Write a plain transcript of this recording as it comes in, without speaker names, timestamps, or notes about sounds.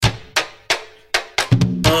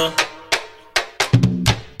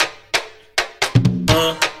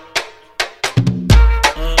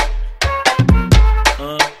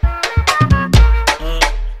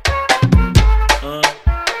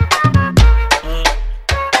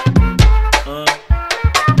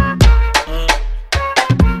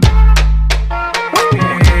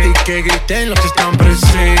en los que están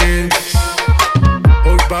presentes.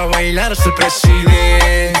 Hoy va a bailar hasta el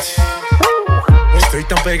presidente. Estoy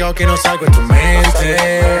tan pegado que no salgo de tu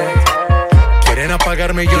mente. Quieren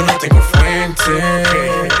apagarme y yo no tengo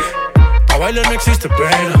fuente. Pa' bailar no existe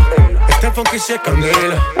pena. Este funky se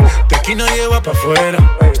candela. De aquí nadie va pa' afuera.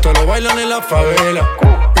 Esto lo bailan en la favela.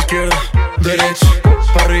 Izquierda, derecha,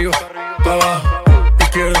 pa' arriba, pa' abajo.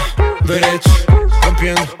 Izquierda, derecha,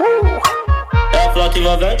 rompiendo. É a flota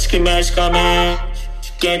envolvente que mexe com a mente.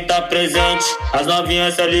 Quem tá presente, as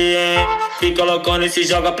novinhas ali, hein? Fica loucona e se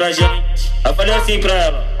joga pra gente. Eu falei assim pra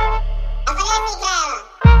ela.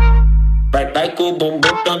 Vai com o bum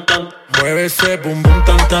bum tam tam. Mueve ese bum bum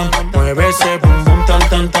tam tam. Mueve ese bum bum tam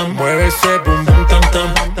tam tam. Mueve ese bum bum tam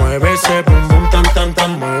tam. Mueve ese bum bum tam tam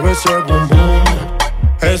tam. Mueve ese bum bum.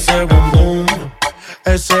 Ese bum bum.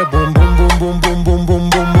 Ese bum bum bum bum bum bum bum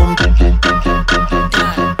bum bum.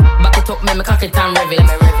 Back it up, make me cock it and rev it.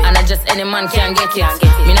 And I just any man can get it.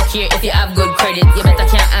 Me not care if you have good credit. You better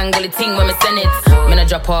can't angle the thing when me send it. Me not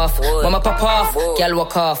drop off, when me pop off. Girl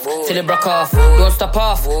walk off, till it broke off. Don't stop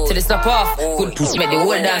off, till it stop off. Good push, make the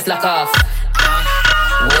whole dance lock off.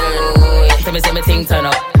 Whoa, tell me say me thing turn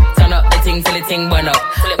up. Turn up the thing till the thing burn up.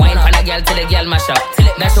 Wine pan a girl till the girl mash up.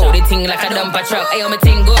 Now show the thing like a dumper truck. Ayo, me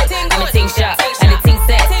thing good, and me thing sharp. And the thing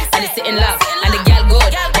set, and it's sitting locked. And the girl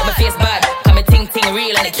good, but my face bad. Cause me thing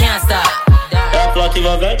real and it can't stop. É a flota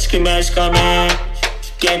envolvente que mexe com a mente.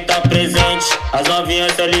 Quem tá presente, as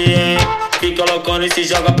novinhas ali, hein? Fica loucona e se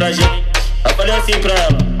joga pra gente. Eu falei assim pra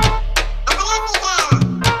ela.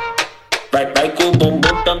 Vai com o bum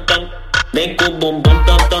bum tam tam. Vem com o bum bum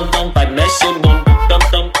tam tam tam. Vai mexe o bum bum tam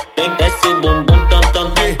tam. Vem desce o bum bum tam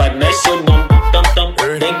tam tam. Vai mexe o bum bum tam tam.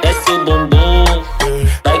 Vem desce o bum bum.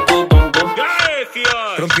 Vai com o bum bum.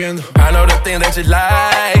 Rompiendo. I know the thing that you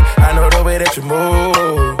like. I know the way that you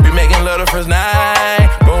move. We making love the first night.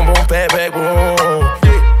 Boom boom, pat back, boom.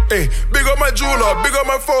 Hey, big up my jeweler, big up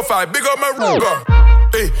my 4-5, big up my Ruger.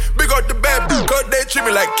 Hey, big up the bad bitch, cause they treat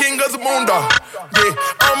me like king of the moondog. Yeah,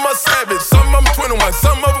 I'm a savage, some of them 21,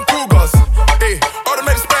 some of them cougars. Hey,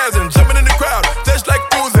 automatic spazzing, jumping in the crowd, just like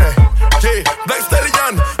Uzi. Yeah, black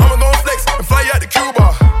stallion, I'ma go flex and fly out to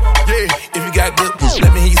Cuba. Yeah, if you got good push,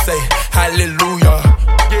 let me hear you say hallelujah.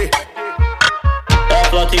 Yeah. É a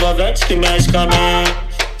flota envolvente que mexe com a mente.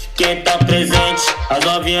 Quem tá presente, as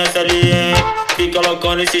novinhas ali, hein? Fica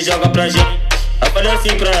loucona e se joga pra gente. Eu falei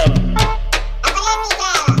assim pra ela.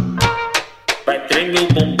 Vai tremer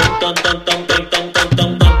o bum bum tam tam tam tam tam tam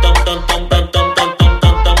tam tam tam tam tam tam tam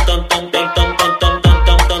tam tam tam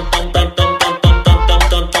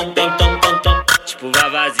tam tam tam. Tipo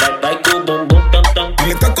vazio. Vai com o bum bum tam tam.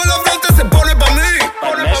 Me toco la flauta, se pone pa' mí.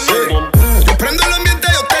 Yo prendo el ambiente,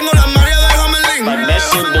 yo tengo la magia de Hamelin.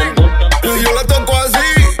 Y yo la toco así,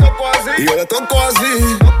 y yo la toco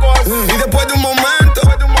así. Y después de un momento,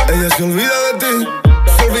 ella se olvida de ti.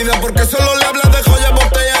 Se olvida porque solo le hablas de joya,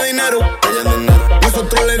 botella, dinero.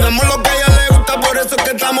 Nosotros le damos lo que a ella le gusta, por eso es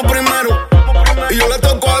que estamos primero. Y yo la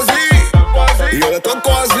toco así, y yo la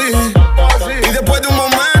toco así. Y después de un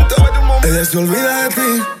momento, ella se olvida de ti.